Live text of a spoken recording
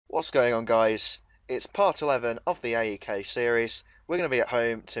What's going on, guys? It's part 11 of the AEK series. We're going to be at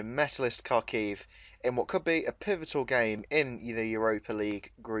home to Metalist Kharkiv in what could be a pivotal game in the Europa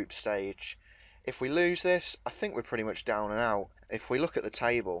League group stage. If we lose this, I think we're pretty much down and out. If we look at the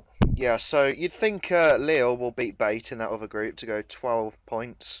table, yeah, so you'd think Lille will beat Bait in that other group to go 12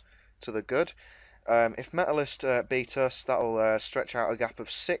 points to the good. If Metalist beat us, that'll stretch out a gap of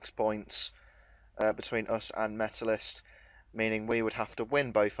 6 points between us and Metalist, meaning we would have to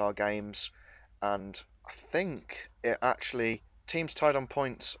win both our games, and I think it actually teams tied on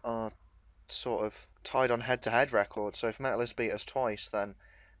points are sort of tied on head-to-head record. So if Metalist beat us twice, then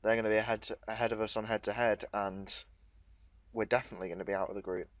they're going to be ahead of us on head-to-head, and we're definitely going to be out of the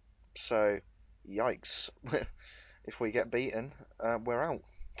group. So yikes! If we get beaten, we're out.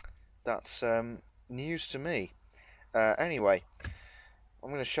 That's news to me. Anyway, I'm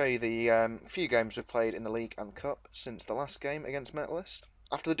going to show you the few games we've played in the League and Cup since the last game against Metalist.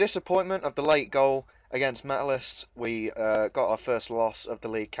 After the disappointment of the late goal against Metalist, we got our first loss of the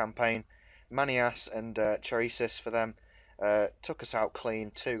League campaign. Manias and Charisis for them took us out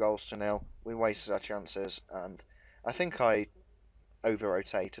clean, 2-0. We wasted our chances, and I think I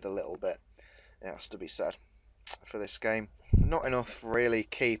over-rotated a little bit, it has to be said, for this game. Not enough really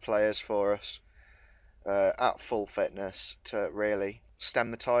key players for us at full fitness to really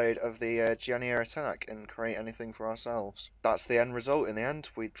stem the tide of the Giannier attack and create anything for ourselves. That's the end result in the end.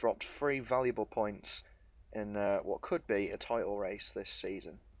 We dropped 3 valuable points in what could be a title race this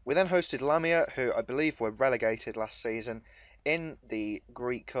season. We then hosted Lamia, who I believe were relegated last season, in the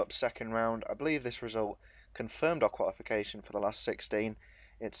Greek Cup second round. I believe this result confirmed our qualification for the last 16.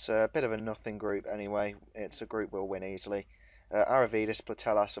 It's a bit of a nothing group anyway. It's a group we'll win easily. Aravidis,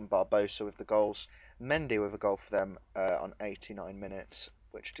 Platelas and Barbosa with the goals. Mendy with a goal for them on 89 minutes,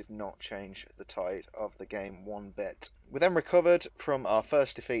 which did not change the tide of the game one bit. We then recovered from our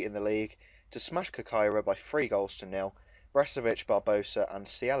first defeat in the league to smash Kakaira by 3-0. Bresovic, Barbosa and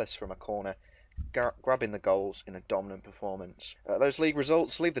Cielis from a corner, grabbing the goals in a dominant performance. Those league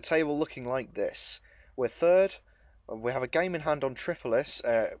results leave the table looking like this. We're third. We have a game in hand on Tripolis,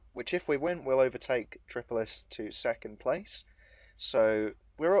 which if we win will overtake Tripolis to second place. So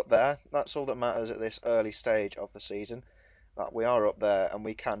we're up there. That's all that matters at this early stage of the season, that we are up there and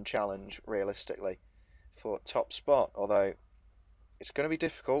we can challenge realistically for top spot, although it's going to be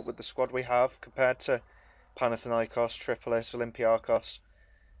difficult with the squad we have compared to Panathinaikos, Tripolis, Olympiakos.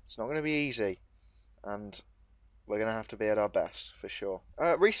 It's not going to be easy, and we're going to have to be at our best for sure.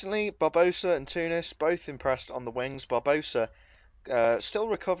 Recently, Barbosa and Tunis both impressed on the wings. Barbosa still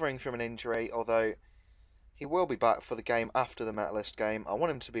recovering from an injury, although he will be back for the game after the Metalist game. I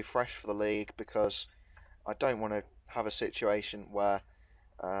want him to be fresh for the league because I don't want to have a situation where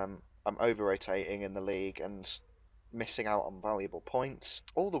I'm over-rotating in the league and missing out on valuable points.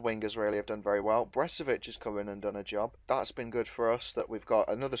 All the wingers really have done very well. Bresovic has come in and done a job. That's been good for us, that we've got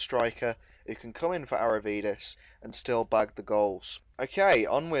another striker who can come in for Aravidis and still bag the goals. Okay,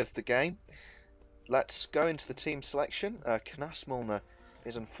 on with the game. Let's go into the team selection. Knas Mulner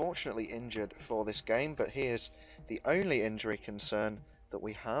is unfortunately injured for this game, but he is the only injury concern that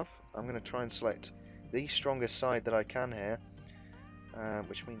we have. I'm going to try and select the strongest side that I can here,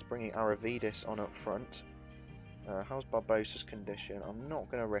 which means bringing Aravidis on up front. How's Barbosa's condition? I'm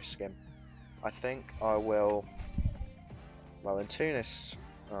not going to risk him. I think I will... Well, in Tunis,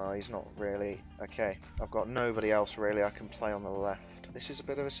 he's not really... Okay, I've got nobody else really I can play on the left. This is a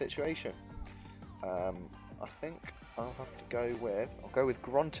bit of a situation. I think I'll have to go with... I'll go with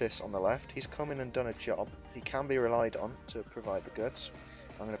Grontis on the left. He's come in and done a job. He can be relied on to provide the goods.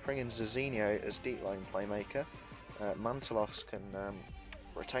 I'm going to bring in Zizinho as deep line playmaker. Mantelos can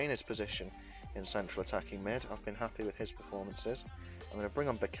retain his position in central attacking mid. I've been happy with his performances. I'm going to bring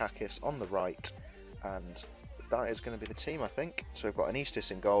on Bakakis on the right, and that is going to be the team, I think. So we've got Anistis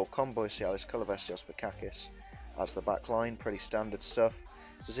in goal, Comboy, Cialis, Kolovestios, Bakakis as the back line, pretty standard stuff.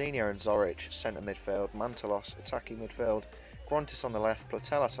 Zizinho and Zoric, centre midfield, Mantelos, attacking midfield, Grontis on the left,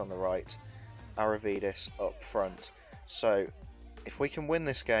 Platelas on the right, Aravidis up front. So if we can win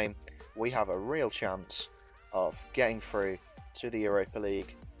this game, we have a real chance of getting through to the Europa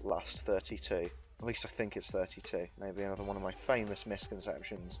League last 32. At least I think it's 32. Maybe another one of my famous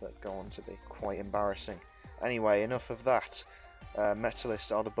misconceptions that go on to be quite embarrassing. Anyway, enough of that.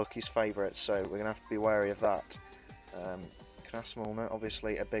 Metalist are the bookies' favourites, so we're going to have to be wary of that. Knas Mulner,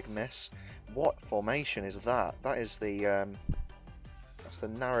 obviously a big miss. What formation is that? That is the that's the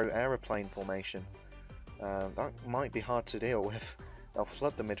narrow aeroplane formation. That might be hard to deal with. They'll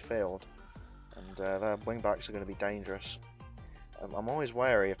flood the midfield, and their wing backs are going to be dangerous. I'm always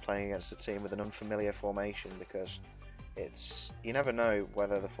wary of playing against a team with an unfamiliar formation because You never know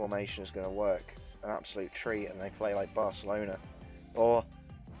whether the formation is going to work. An absolute treat, and they play like Barcelona, or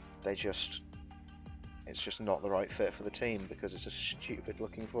it's just not the right fit for the team because it's a stupid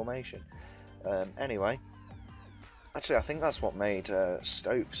looking formation. Anyway, actually, I think that's what made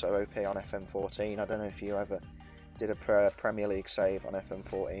Stoke so OP on FM14. I don't know if you ever did a Premier League save on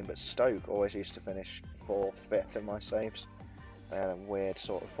FM14, but Stoke always used to finish 4th, 5th in my saves. They had a weird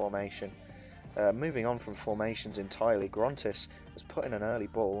sort of formation. Moving on from formations entirely, Grontis has put in an early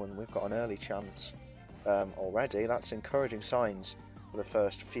ball, and we've got an early chance already. That's encouraging signs for the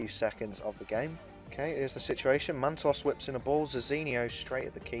first few seconds of the game. Okay, here's the situation. Mantos whips in a ball. Zizinho straight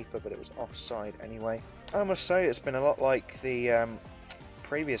at the keeper, but it was offside anyway. I must say it's been a lot like the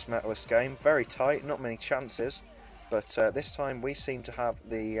previous Metalist game. Very tight, not many chances, but this time we seem to have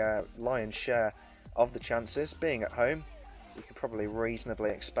the lion's share of the chances. Being at home, you could probably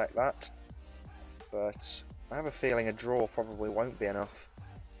reasonably expect that, but I have a feeling a draw probably won't be enough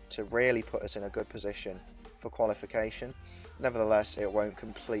to really put us in a good position for qualification. Nevertheless, it won't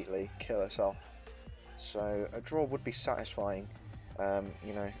completely kill us off. So a draw would be satisfying,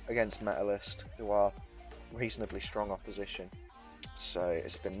 you know, against Metalist, who are reasonably strong opposition. So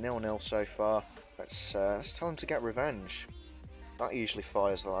it's been 0-0 so far. Let's tell them to get revenge. That usually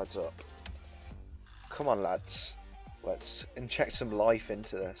fires the lads up. Come on, lads. Let's inject some life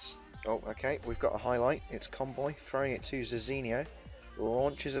into this. Oh, okay, we've got a highlight. It's Comboy throwing it to Zizinho.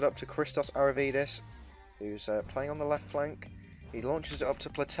 Launches it up to Christos Aravidis, who's playing on the left flank. He launches it up to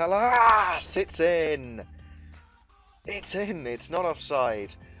Platella. Ah! It's in! It's in! It's not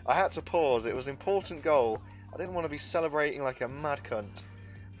offside. I had to pause. It was an important goal. I didn't want to be celebrating like a mad cunt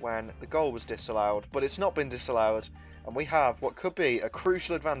when the goal was disallowed, but it's not been disallowed, and we have what could be a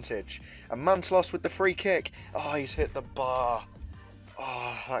crucial advantage. And Mantelos with the free kick. Oh, he's hit the bar.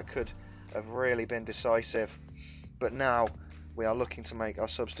 Oh, that could have really been decisive. But now we are looking to make our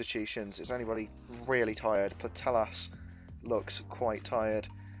substitutions. Is anybody really tired? Platelas looks quite tired.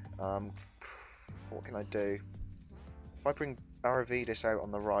 What can I do? If I bring Aravidis out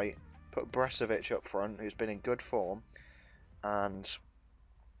on the right, put Bresovic up front, who's been in good form, and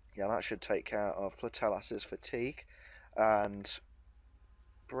yeah, that should take care of Platelas's fatigue, and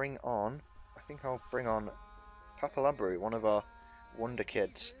bring on, I think I'll bring on Papalabru, one of our wonder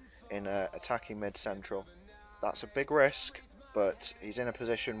kids, in attacking mid-central. That's a big risk, but he's in a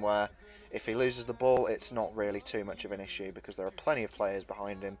position where if he loses the ball, it's not really too much of an issue because there are plenty of players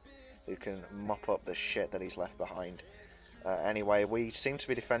behind him who can mop up the shit that he's left behind. Anyway, we seem to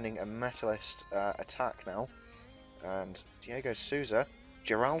be defending a Metalist attack now, and Diego Souza,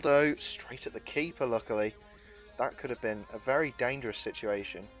 Geraldo straight at the keeper, luckily. That could have been a very dangerous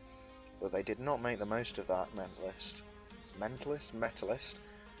situation, but they did not make the most of that, Metalist.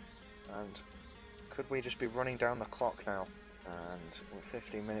 And could we just be running down the clock now? And we're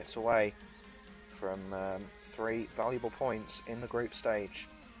 15 minutes away from 3 valuable points in the group stage.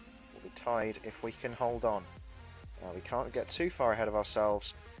 We'll be tied if we can hold on. We can't get too far ahead of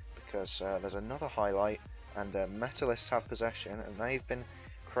ourselves because there's another highlight, and Metalist have possession, and they've been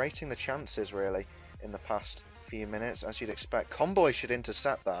creating the chances really in the past few minutes, as you'd expect. Comboy should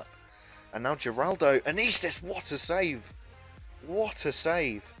intercept that. And now Geraldo, Anistis, what a save! What a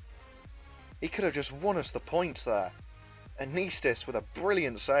save! He could have just won us the points there. Anistis with a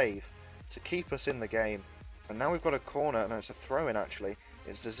brilliant save to keep us in the game. And now we've got a corner, no, it's a throw-in actually.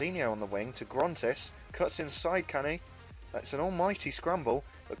 It's Zizinho on the wing to Grontis, cuts inside, can he? That's an almighty scramble,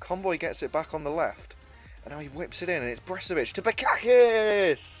 but Comboy gets it back on the left. And now he whips it in, and it's Bresovic to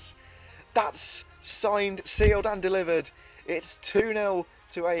Bakakis! That's signed, sealed and delivered. It's 2-0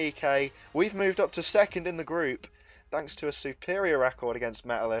 to AEK. We've moved up to second in the group, thanks to a superior record against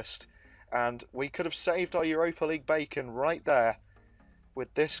Metalist. And we could have saved our Europa League bacon right there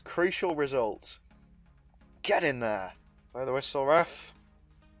with this crucial result. Get in there. Blow the whistle, ref.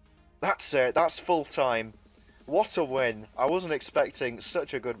 That's it. That's full time. What a win. I wasn't expecting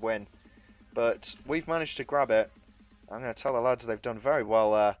such a good win, but we've managed to grab it. I'm going to tell the lads they've done very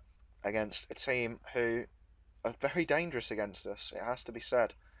well there against a team who are very dangerous against us, it has to be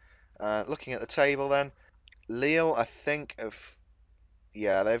said. Looking at the table then, Lille, I think,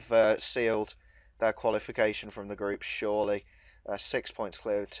 they've sealed their qualification from the group, surely. 6 points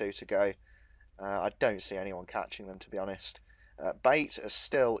clear with 2 to go. I don't see anyone catching them, to be honest. Bate is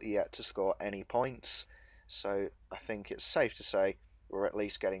still yet to score any points, so I think it's safe to say we're at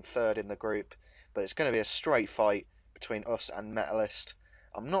least getting third in the group, but it's going to be a straight fight between us and Metalist.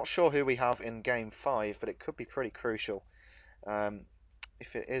 I'm not sure who we have in Game 5, but it could be pretty crucial.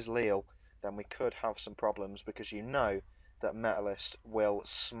 If it is Lille, then we could have some problems, because you know that Metalist will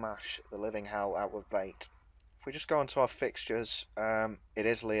smash the living hell out of Bate If we just go on to our fixtures, it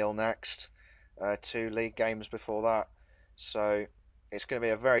is Lille next. 2 league games before that. So it's going to be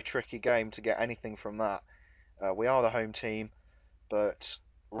a very tricky game to get anything from that. We are the home team, but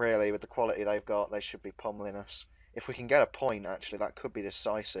really, with the quality they've got, they should be pummeling us. If we can get a point, actually, that could be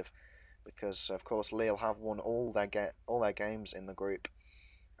decisive, because of course Lille have won all their games in the group,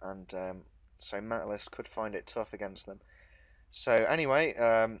 and so Metalist could find it tough against them. So anyway,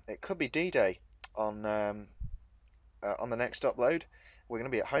 it could be D-Day on the next upload. We're going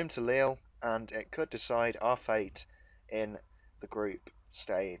to be at home to Lille, and it could decide our fate in the group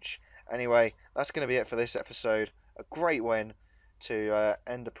stage. Anyway, that's going to be it for this episode. A great win to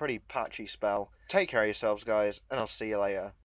end a pretty patchy spell. Take care of yourselves, guys, and I'll see you later.